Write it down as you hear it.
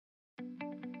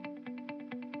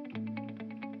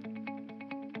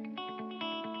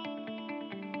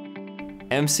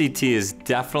MCT is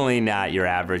definitely not your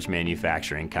average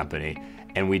manufacturing company,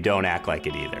 and we don't act like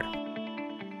it either.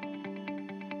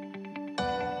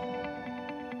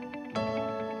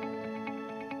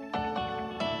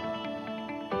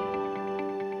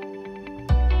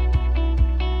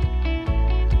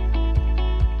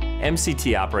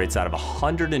 MCT operates out of a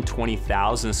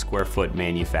 120,000 square foot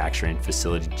manufacturing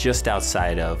facility just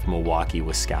outside of Milwaukee,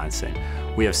 Wisconsin.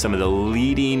 We have some of the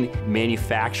leading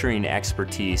manufacturing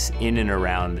expertise in and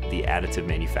around the additive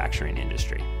manufacturing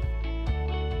industry.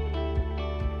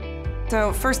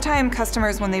 So first-time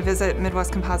customers, when they visit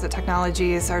Midwest Composite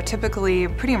Technologies, are typically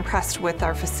pretty impressed with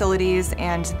our facilities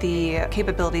and the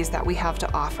capabilities that we have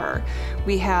to offer.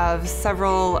 We have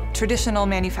several traditional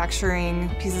manufacturing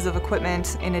pieces of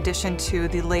equipment in addition to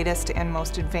the latest and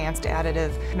most advanced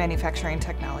additive manufacturing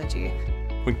technology.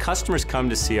 When customers come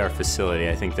to see our facility,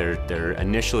 I think they're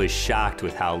initially shocked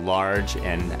with how large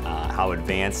and how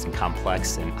advanced and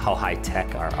complex and how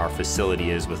high-tech our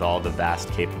facility is with all the vast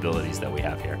capabilities that we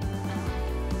have here.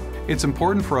 It's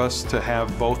important for us to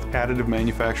have both additive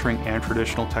manufacturing and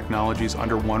traditional technologies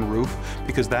under one roof,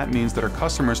 because that means that our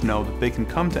customers know that they can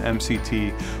come to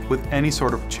MCT with any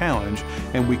sort of challenge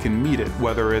and we can meet it,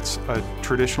 whether it's a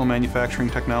traditional manufacturing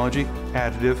technology,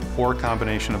 additive, or a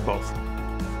combination of both.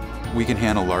 We can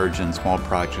handle large and small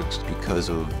projects because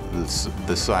of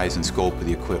the size and scope of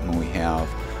the equipment we have.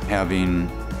 Having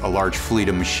a large fleet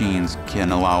of machines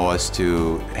can allow us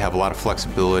to have a lot of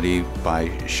flexibility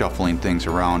by shuffling things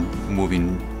around,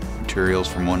 moving materials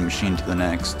from one machine to the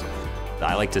next.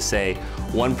 I like to say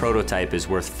one prototype is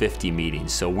worth 50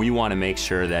 meetings, so we want to make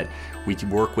sure that we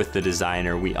work with the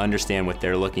designer, we understand what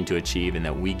they're looking to achieve, and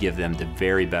that we give them the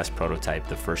very best prototype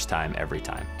the first time, every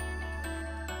time.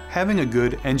 Having a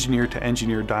good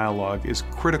engineer-to-engineer dialogue is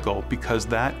critical because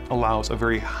that allows a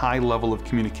very high level of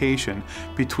communication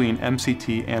between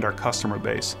MCT and our customer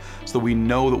base, so that we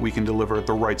know that we can deliver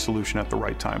the right solution at the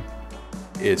right time.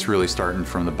 It's really starting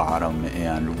from the bottom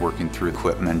and working through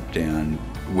equipment and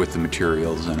with the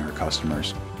materials and our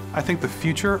customers. I think the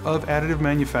future of additive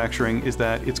manufacturing is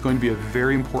that it's going to be a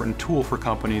very important tool for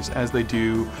companies as they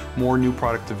do more new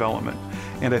product development.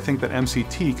 And I think that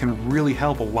MCT can really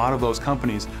help a lot of those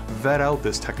companies vet out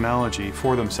this technology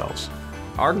for themselves.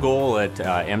 Our goal at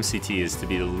MCT is to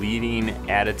be the leading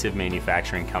additive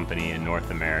manufacturing company in North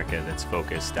America that's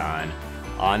focused on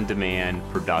on-demand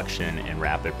production and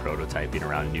rapid prototyping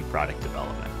around new product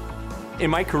development. In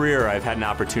my career, I've had an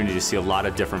opportunity to see a lot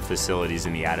of different facilities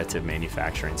in the additive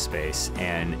manufacturing space,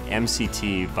 and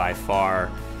MCT by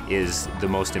far is the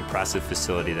most impressive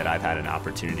facility that I've had an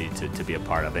opportunity to be a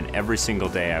part of. And every single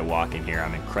day I walk in here,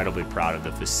 I'm incredibly proud of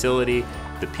the facility,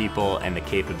 the people, and the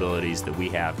capabilities that we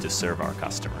have to serve our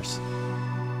customers.